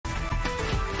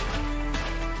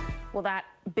Well, that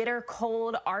bitter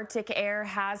cold Arctic air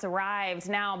has arrived.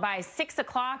 Now, by 6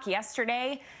 o'clock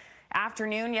yesterday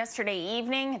afternoon, yesterday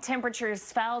evening,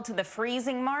 temperatures fell to the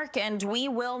freezing mark, and we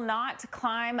will not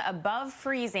climb above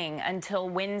freezing until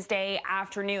Wednesday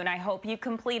afternoon. I hope you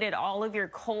completed all of your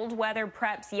cold weather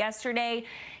preps yesterday.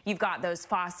 You've got those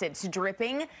faucets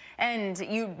dripping, and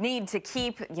you need to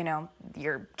keep,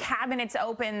 your cabinets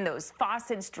open, those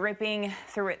faucets dripping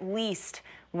through at least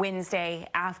Wednesday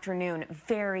afternoon.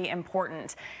 Very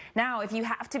important. Now, if you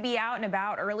have to be out and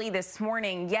about early this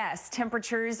morning, yes,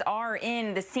 temperatures are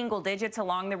in the single digits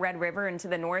along the Red River and to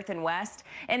the north and west.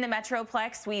 In the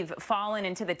Metroplex, we've fallen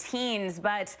into the teens,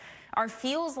 but our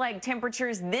feels like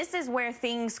temperatures, this is where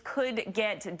things could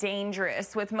get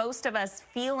dangerous, with most of us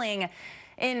feeling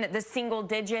in the single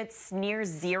digits near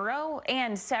zero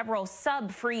and several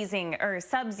sub-freezing or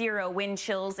sub-zero wind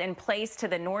chills in place to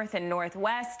the north and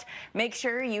northwest. Make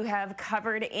sure you have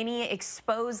covered any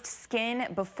exposed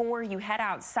skin before you head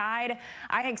outside.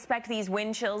 I expect these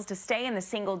wind chills to stay in the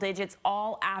single digits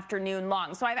all afternoon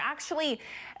long. So I've actually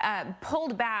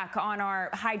pulled back on our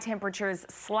high temperatures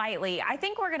slightly. I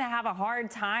think we're going to have a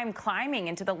hard time climbing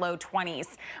into the low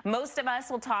 20s. Most of us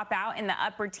will top out in the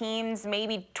upper teens,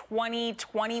 maybe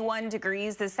 21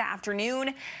 degrees this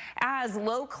afternoon. As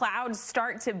low clouds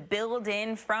start to build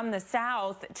in from the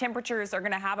south, temperatures are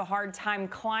going to have a hard time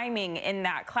climbing in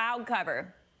that cloud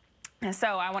cover.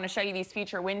 So I want to show you these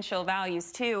future wind chill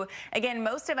values too. Again,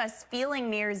 most of us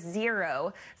feeling near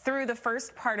zero through the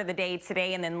first part of the day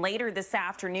today, and then later this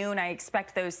afternoon, I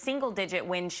expect those single digit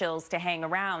wind chills to hang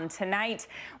around. Tonight,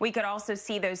 we could also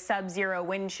see those sub-zero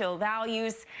wind chill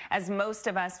values, as most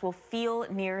of us will feel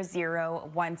near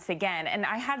zero once again. And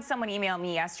I had someone email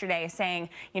me yesterday saying,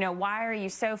 why are you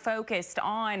so focused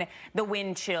on the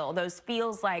wind chill, those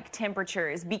feels like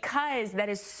temperatures? Because that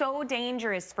is so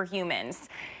dangerous for humans.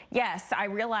 Yes, I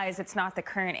realize it's not the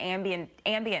current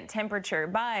ambient temperature,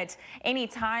 but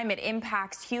anytime it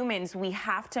impacts humans, we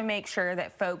have to make sure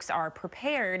that folks are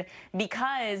prepared,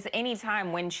 because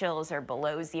anytime wind chills are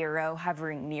below zero,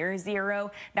 hovering near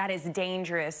zero, that is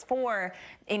dangerous for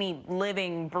any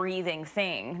living, breathing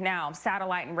thing. Now,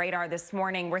 satellite and radar this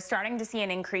morning, we're starting to see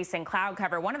an increase in cloud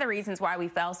cover. One of the reasons why we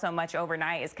fell so much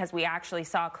overnight is because we actually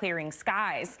saw clearing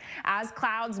skies. As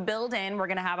clouds build in, we're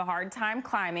going to have a hard time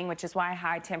climbing, which is why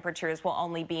high temperatures will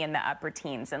only be in the upper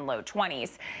teens and low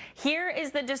 20s. Here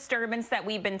is the disturbance that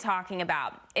we've been talking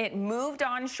about. It moved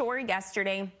onshore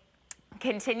yesterday,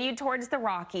 continued towards the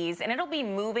Rockies, and it'll be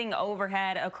moving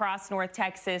overhead across North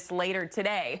Texas later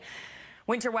today.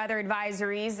 Winter weather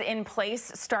advisories in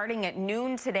place starting at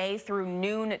noon today through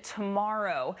noon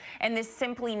tomorrow. And this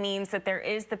simply means that there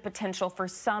is the potential for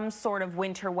some sort of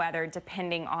winter weather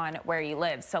depending on where you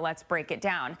live. So let's break it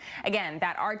down. Again,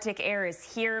 that Arctic air is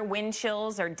here. Wind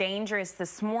chills are dangerous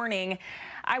this morning.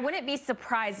 I wouldn't be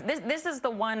surprised. This is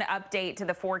the one update to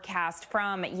the forecast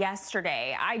from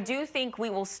yesterday. I do think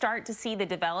we will start to see the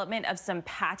development of some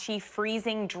patchy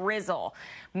freezing drizzle,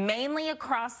 mainly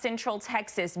across central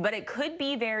Texas, but it could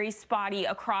be very spotty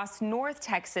across North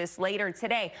Texas later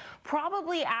today,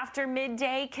 probably after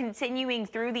midday, continuing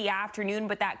through the afternoon,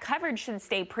 but that coverage should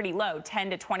stay pretty low,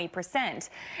 10 to 20%.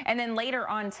 And then later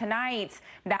on tonight,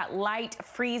 that light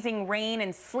freezing rain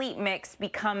and sleet mix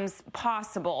becomes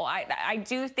possible. I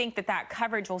do think that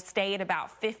coverage will stay at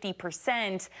about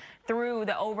 50% through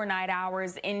the overnight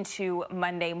hours into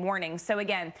Monday morning. So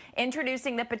again,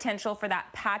 introducing the potential for that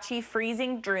patchy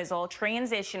freezing drizzle,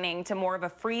 transitioning to more of a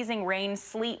freezing rain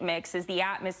sleet mix as the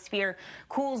atmosphere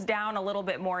cools down a little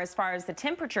bit more as far as the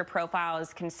temperature profile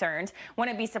is concerned.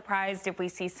 Wouldn't be surprised if we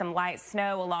see some light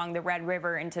snow along the Red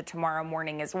River into tomorrow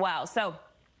morning as well. So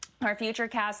our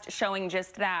futurecast showing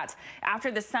just that.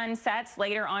 After the sun sets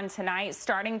later on tonight,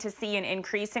 starting to see an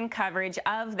increase in coverage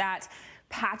of that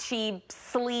patchy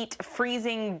sleet,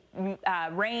 freezing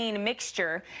rain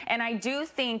mixture. And I do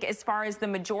think, as far as the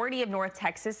majority of North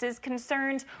Texas is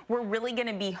concerned, we're really going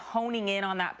to be honing in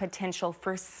on that potential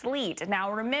for sleet.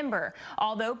 Now remember,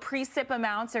 although precip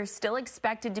amounts are still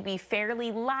expected to be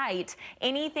fairly light,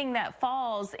 anything that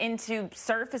falls into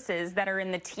surfaces that are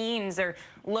in the teens or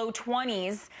low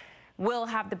 20s will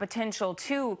have the potential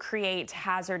to create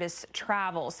hazardous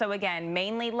travel. So again,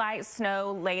 mainly light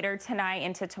snow later tonight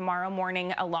into tomorrow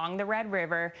morning along the Red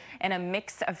River, and a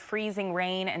mix of freezing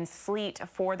rain and sleet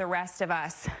for the rest of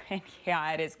us. And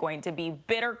yeah, it is going to be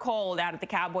bitter cold out at the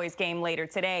Cowboys game later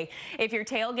today. If you're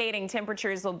tailgating,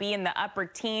 temperatures will be in the upper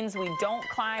teens. We don't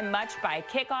climb much by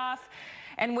kickoff.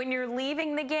 And when you're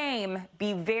leaving the game,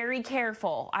 be very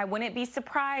careful. I wouldn't be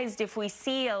surprised if we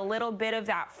see a little bit of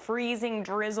that freezing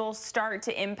drizzle start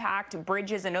to impact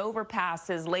bridges and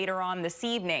overpasses later on this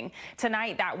evening.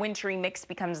 Tonight, that wintry mix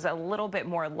becomes a little bit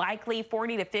more likely,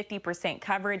 40 to 50%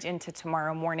 coverage into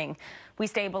tomorrow morning. We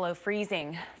stay below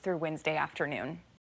freezing through Wednesday afternoon.